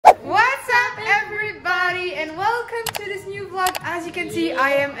you can see,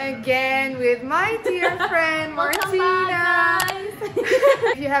 I am again with my dear friend Martyna.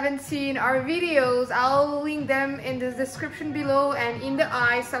 If you haven't seen our videos, I'll link them in the description below and in the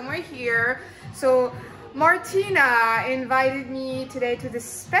eye somewhere here. So Martyna invited me today to this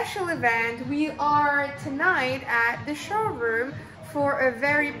special event. We are tonight at the showroom for a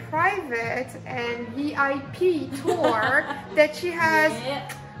very private and VIP tour that she has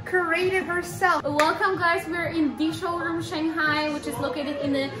created herself. Welcome guys, we're in the showroom Shanghai, which is located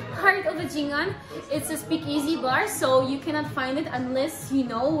in the heart of Jing'an. It's a speakeasy bar, so you cannot find it unless you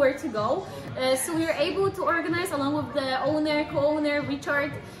know where to go. So we are able to organize along with the co-owner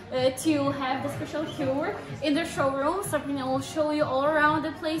Richard to have the special tour in the showroom. Sabrina will show you all around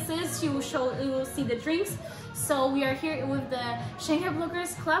the places. You will see the drinks. So we are here with the Shanghai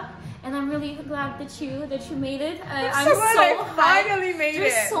Bloggers Club, and I'm really glad that you made it. I'm so finally made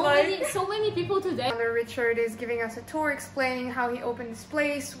it. There's so many people today. Richard is giving us a tour, explaining how he opened this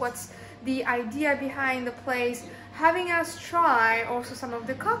place, what's the idea behind the place, having us try also some of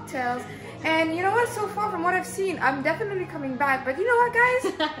the cocktails. And you know what? So far from what I've seen, I'm definitely coming back. But you know what, guys?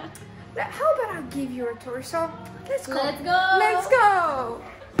 How about I'll give you a tour? So let's go. Let's go. Let's go.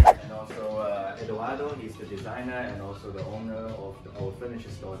 And also Eduardo, he's the designer and also the owner of our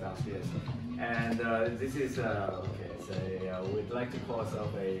furniture store downstairs. And this is, we'd like to call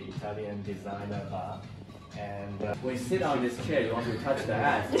ourselves an Italian designer bar. And when you sit on this chair, you want to touch the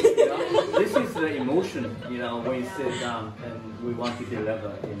ass. You know? This is the emotion, you know, when you sit down and we want to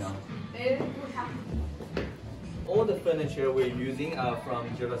deliver, you know. All the furniture we're using are from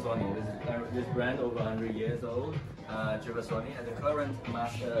Givassoni. This brand over 100 years old, Givassoni, and the current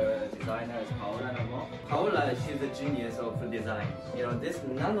master designer is Paola. Paola, she's a genius of design. You know,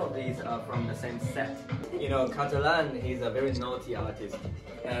 none of these are from the same set. You know, Catalan is a very naughty artist,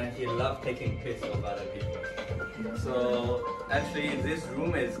 and he loves taking piss of other people. So actually, this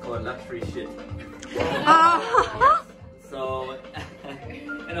room is called luxury shit. So,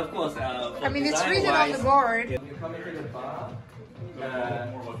 and of course, I mean, it's written on the board. When you come into the bar,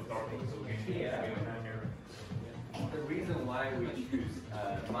 here, the reason why we choose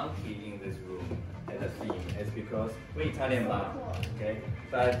monkey in this room as a theme is because we're Italian bar, okay?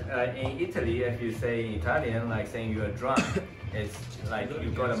 But in Italy, if you say in Italian, like saying you're drunk, it's like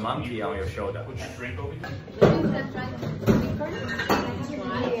you got a monkey on your shoulder. Would you drink over here?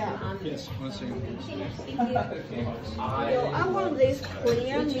 Yes, one second. I want this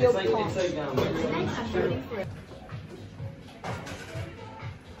clear milk pot.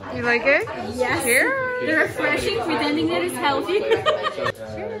 You like it? Yes. Here? They're refreshing, pretending that it's healthy. You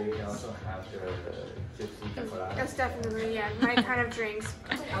can also have the gypsy. That's definitely, yeah, my kind of drinks.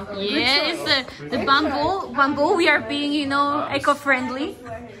 Yeah, it's the bamboo. We are being, you know, eco-friendly.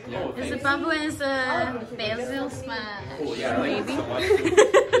 It's the bamboo and it's basil smash, maybe.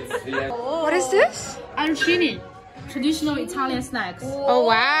 What is this? Arancini, traditional Italian snacks. Oh,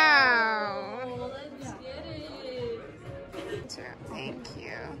 wow. Thank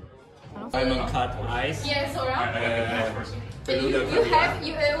you. Diamond cut ice. Yes, alright.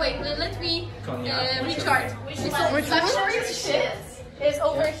 Wait, let me recharge. Which luxury shit is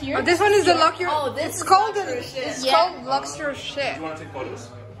over here. Oh, this one is the luxury. Oh, this it's is called luxury shit. It's called luxury shit. You want to take photos?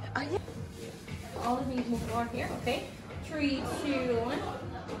 Oh, yeah. All of these move on here, okay? 3, 2, 1.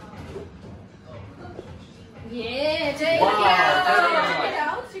 Yeah, check it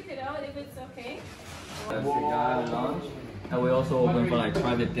out. Check it out if it's okay. Cigar lounge, and we also open for like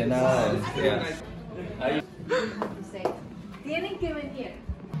private dinner. And, yeah. Tienen que venir.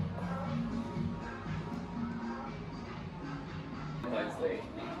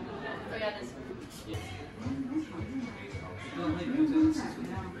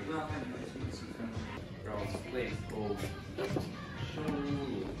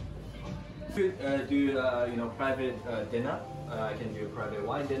 Do you know, private dinner. I can do private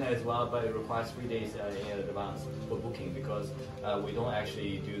wine dinner as well, but it requires 3 days in advance for booking because we don't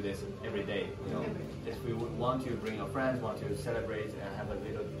actually do this every day. You know, if we would want to bring your friends, want to celebrate and have a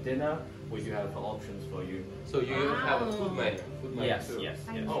little dinner, we do have options for you. So you have a food menu. Yes, too. yes.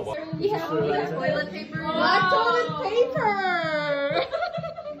 Oh, wow. We have toilet paper. Toilet paper!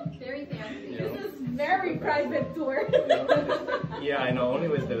 Very fancy. This is very private tour. Yeah, I know, only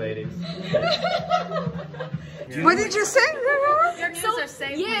with the ladies. What did you say? Your news are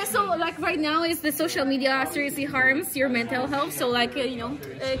safe. Yeah, so like right now is the social media seriously harms your mental health. So like, you know,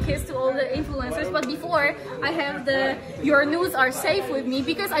 kiss to all the influencers. But before I have the your news are safe with me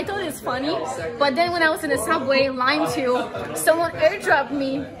because I thought it's funny. But then when I was in the subway line 2, someone airdropped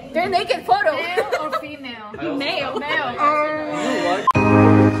me their naked photo. Male or female? Male. Male.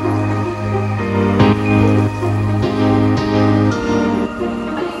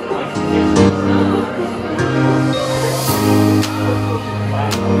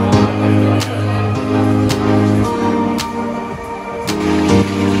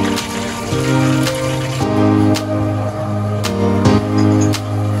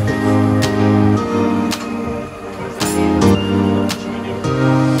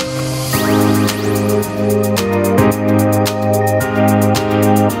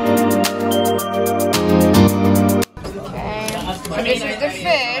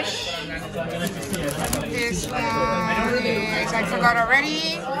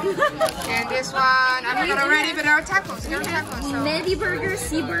 this one. I'm not already, but our tacos. They're tacos. So. Navy burger,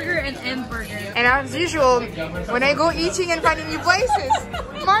 sea burger, and M burger. And as usual, when I go eating and finding new places,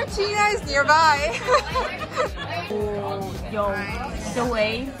 Martyna is nearby. Yo, the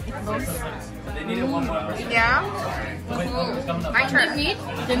way it looks. Yeah. My turn.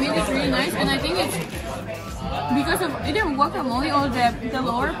 The meat is really nice, and I think it's because of either guacamole or the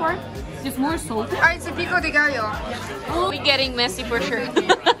lower part. It's more salty. Oh, it's a pico de gallo. We're getting messy for sure.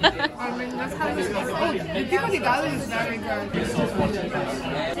 I mean, that's how it's supposed to be. The pico de gallo is very good.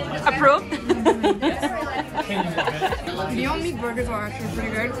 Approved? Beyond meat burgers are actually pretty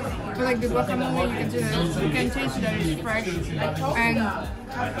good. But like the guacamole, you can taste that it's fresh. And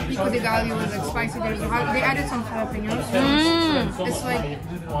pico de gallo is like spicy. They added some jalapenos. So it's like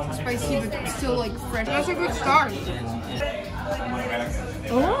spicy but still like fresh. That's a good start.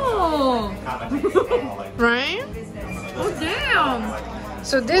 Oh! Right? Oh damn!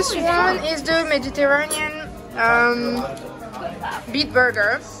 So this one is the Mediterranean beet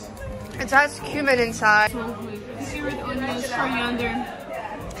burger. It has cumin inside. Carrot, onions, coriander.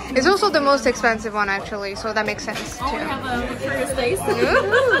 It's also the most expensive one actually, so that makes sense too. Oh, we have a first taste.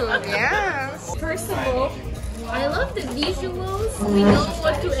 Ooh, yes. First of all, I love the visuals. We know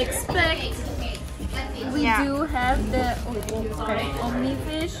what to expect. We do have the omni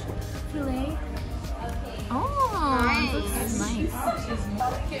fish fillet. Oh, that's nice.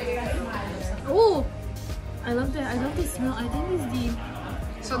 Oh, I love the smell. I think it's the.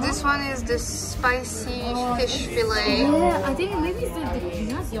 So this one is the spicy fish fillet. Yeah, I think maybe it's the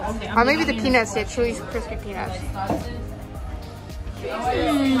peanuts. Yeah, okay. Or maybe the peanuts, yeah, chili crispy peanuts.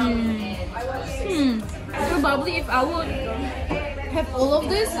 Probably if I would have all of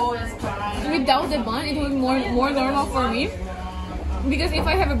this without the bun, it would be more normal for me. Because if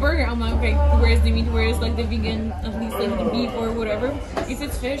I have a burger, I'm like, okay, where's the meat? Where's like the vegan, at least like the beef or whatever. If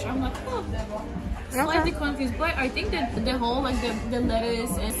it's fish, I'm like, oh, slightly confused. But I think that the whole like the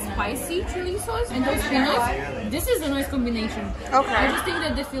lettuce and spicy chili sauce and those peanuts, this is a nice combination. Okay. I just think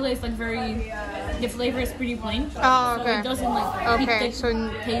that the fillet is like the flavor is pretty plain. Oh, okay. So it doesn't like hit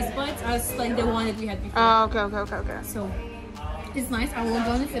the taste buds as like the one that we had before. Oh, okay. So it's nice. I won't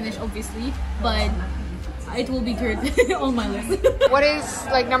go to finish obviously, but it will be good on my list. What is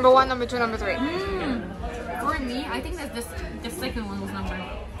like number 1, number 2, number 3? For me, I think that the second one was number.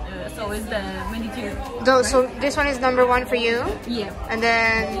 So it's the Mediterranean. So this one is number 1 for you? Yeah. And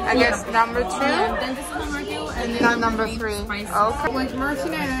then I guess number 2? Yeah, then this is number 2 and then number 3. Spicy. Okay. Like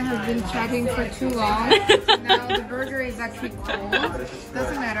Martyna and I have been chatting for too long. Now the burger is actually cold.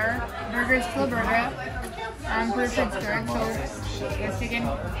 Doesn't matter. Burger is still burger. I'm pretty sure it's good. So let's begin.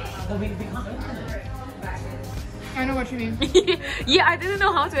 I know what you mean. Yeah, I didn't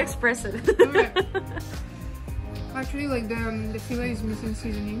know how to express it. Okay. Actually, like the fillet is missing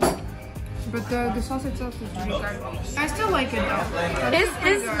seasoning, but the sauce itself is really good. I still like it though.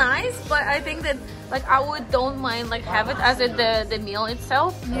 It's nice, but I think that like I don't mind like have it as the meal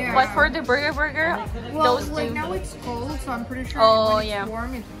itself. Yeah. But for the burger, well, those like two. now it's cold, so I'm pretty sure when it's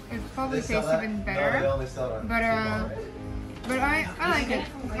warm, it probably tastes even better. But I like it.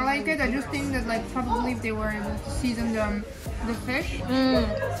 I like it. I just think that like probably if they were able to season the fish,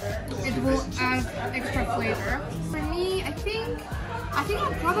 it will add extra flavor. For me, I think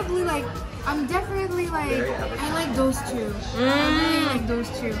I'm probably like I like those two. I really like those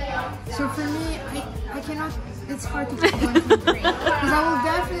two. So for me, I cannot. It's hard to pick 1, 2, 3 because I will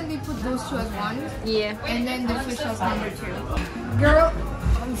definitely put those two as 1. Yeah. And then the fish as number 2. Girl,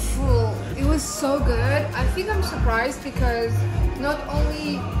 I'm full. It was so good. I think I'm surprised because not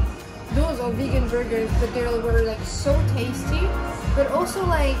only those are vegan burgers, but they were like so tasty, but also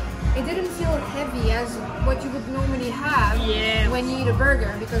like it didn't feel heavy as what you would normally have when you eat a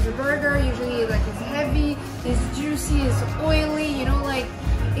burger, because a burger usually like is heavy, is juicy, is oily, you know, like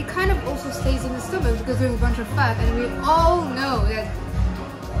it kind of also stays in the stomach because there's a bunch of fat, and we all know that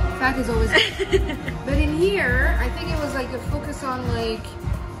fat is always good. But in here, I think it was like a focus on like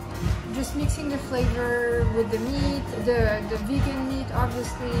just mixing the flavor with the meat, the vegan meat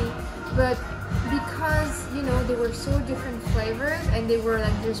obviously, but because you know they were so different flavors and they were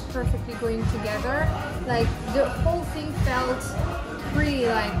like just perfectly going together, like the whole thing felt pretty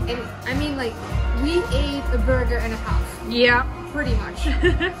like, and I mean like we ate a burger and a half. Yeah. Pretty much.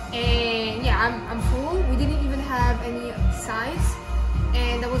 And yeah, I'm full. We didn't even have any sides,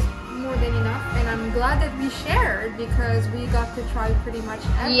 and that was more than enough, and I'm glad that we shared because we got to try pretty much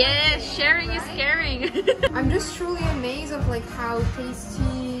everything. Yeah, sharing is caring. I'm just truly amazed of like how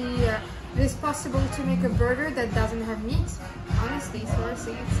tasty it is possible to make a burger that doesn't have meat. Honestly,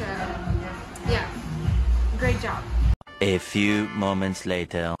 seriously, it's yeah, great job. A few moments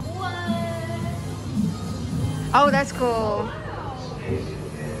later. Oh, that's cool.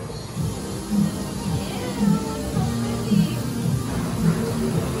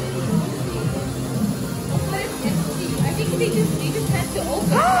 I think they just have to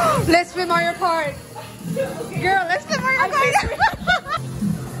open. Let's play Mario Kart. Girl, let's play Mario Kart.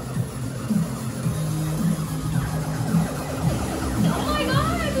 Oh my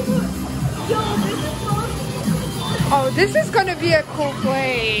god! Yo, this is so fun. Oh, this is gonna be a cool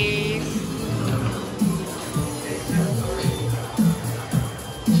place.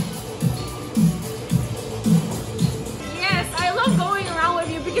 Yes, I love going around with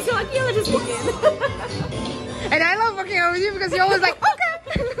you because you're like, yeah, just look in. And I love working out with you because you're always like, okay.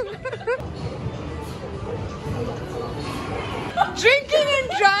 Drinking and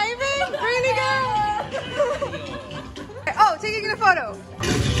driving? Really good. Oh, taking a photo.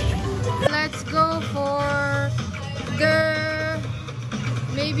 Let's go for the,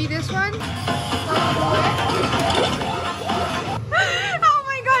 maybe this one? Oh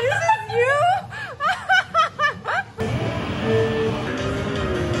my god, is this you?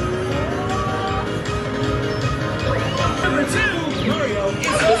 Number 2, Mario is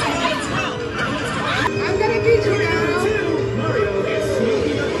using its mouth. I'm gonna beat you now. 2, Mario is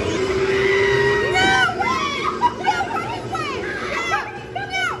smoking a No way! No fucking way!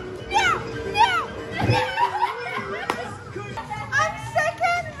 No! I'm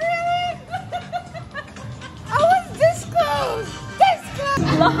second, really? I was this close! This close!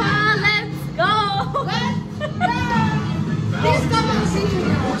 Aloha, let's go! Let's go! Please come and see you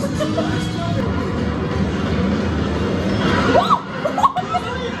now.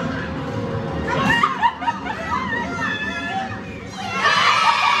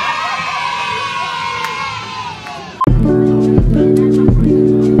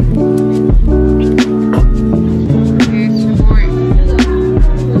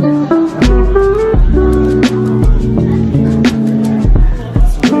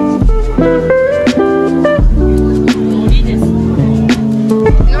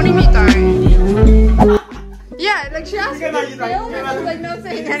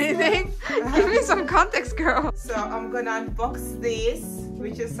 Anything? Give me some context, girl. So I'm gonna unbox this,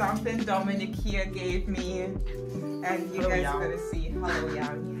 which is something Dominic here gave me, and you guys are gonna see. Hello,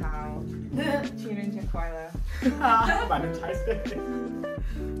 Yao, ni hao. Chirin Jakwala.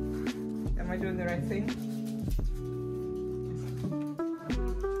 Am I doing the right thing?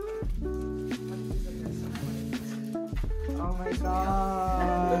 Oh my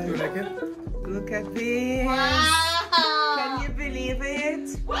god! You like it? Look at this! Wow. Can you believe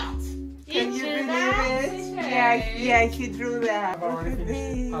it? What? Can you believe it? Yeah, he drew that. Look at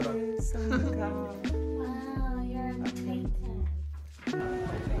this. Oh my god. Wow, you're amazing.